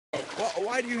Well,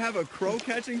 why do you have a crow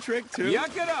catching trick, too?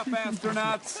 Yuck it up,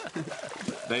 astronauts.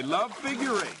 They love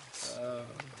figure eights.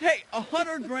 Hey,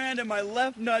 100 grand and my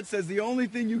left nut says the only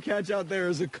thing you catch out there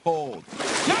is a cold.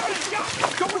 Got it!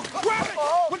 Go grab it!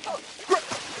 What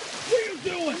are you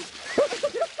doing?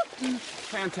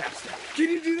 Fantastic. Can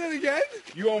you do that again?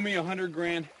 You owe me 100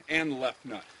 grand and the left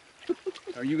nut.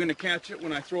 Are you going to catch it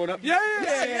when I throw it up? Yeah.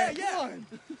 I'm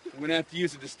going to have to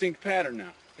use a distinct pattern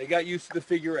now. They got used to the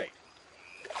figure eight.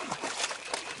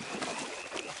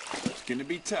 It's going to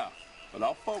be tough, but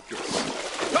I'll focus.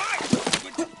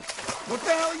 What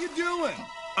the hell are you doing?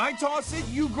 I toss it,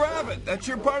 you grab it. That's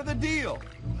your part of the deal.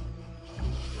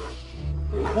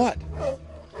 What?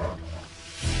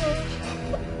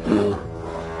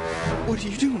 What are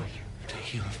you doing?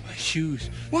 Taking off my shoes.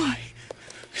 Why?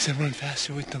 Because I run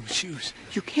faster with those shoes.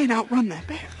 You can't outrun that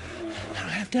bear. I don't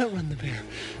have to outrun the bear.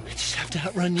 I just have to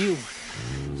outrun you.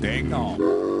 Stay calm.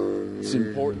 It's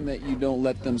important that you don't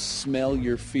let them smell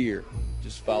your fear.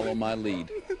 Just follow my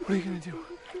lead. What are you going to do?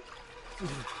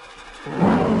 It's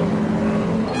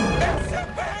a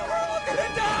bear! We're all gonna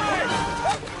die!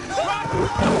 Run!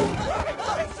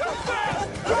 It's so fast!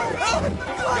 Go!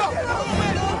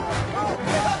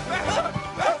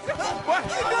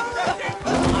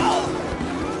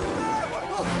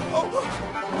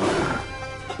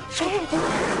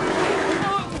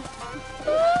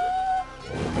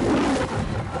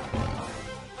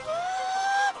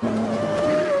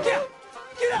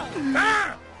 Get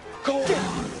out! Go on!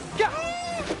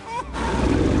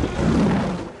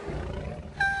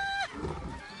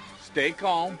 Stay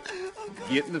calm.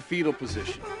 Get in the fetal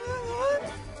position.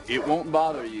 It won't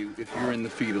bother you if you're in the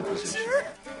fetal position.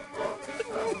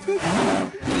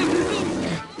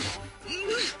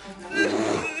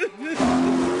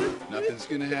 Nothing's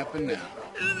gonna happen now.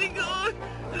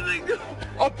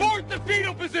 Abort the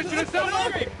fetal position! It's not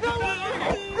working!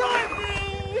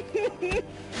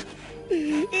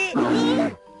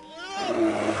 The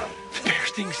bear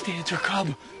thing stands for cub.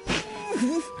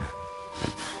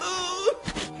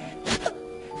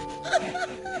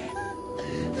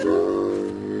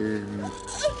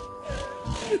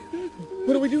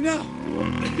 What do we do now?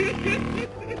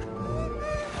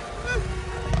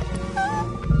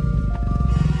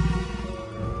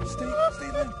 Stay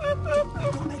there.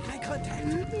 Don't make eye contact.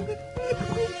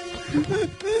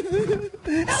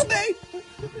 Help me!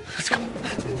 Let's go.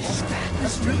 This is bad.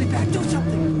 This is really bad. Do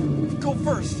something. Go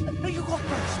first. No, you go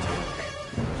first.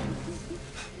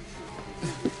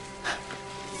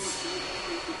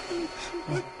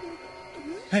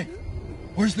 Hey,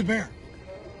 where's the bear?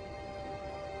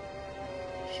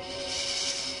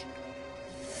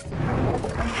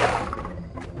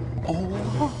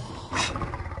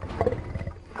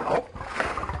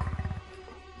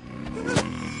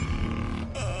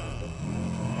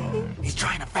 He's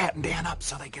trying to fatten Dan up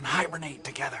so they can hibernate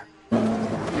together.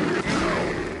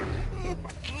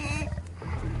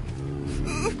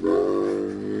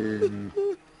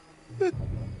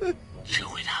 Chew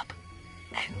it up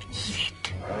and eat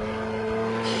it.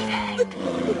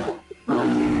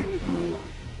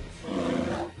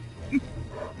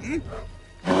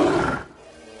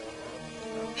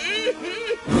 Eat it.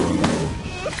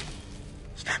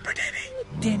 Stop pretending.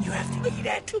 Dan, you have to eat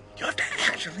it. You have to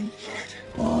actually eat it.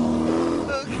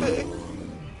 Okay.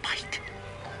 Bite.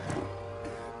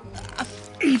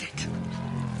 Eat it.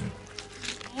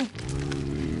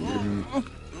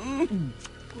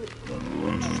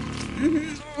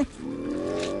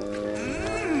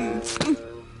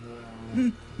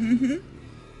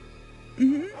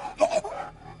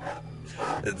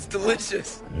 It's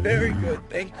delicious. Very good.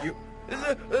 Thank you. Is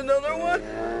there another one?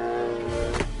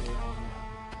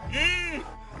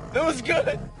 That was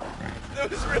good. That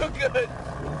was real good.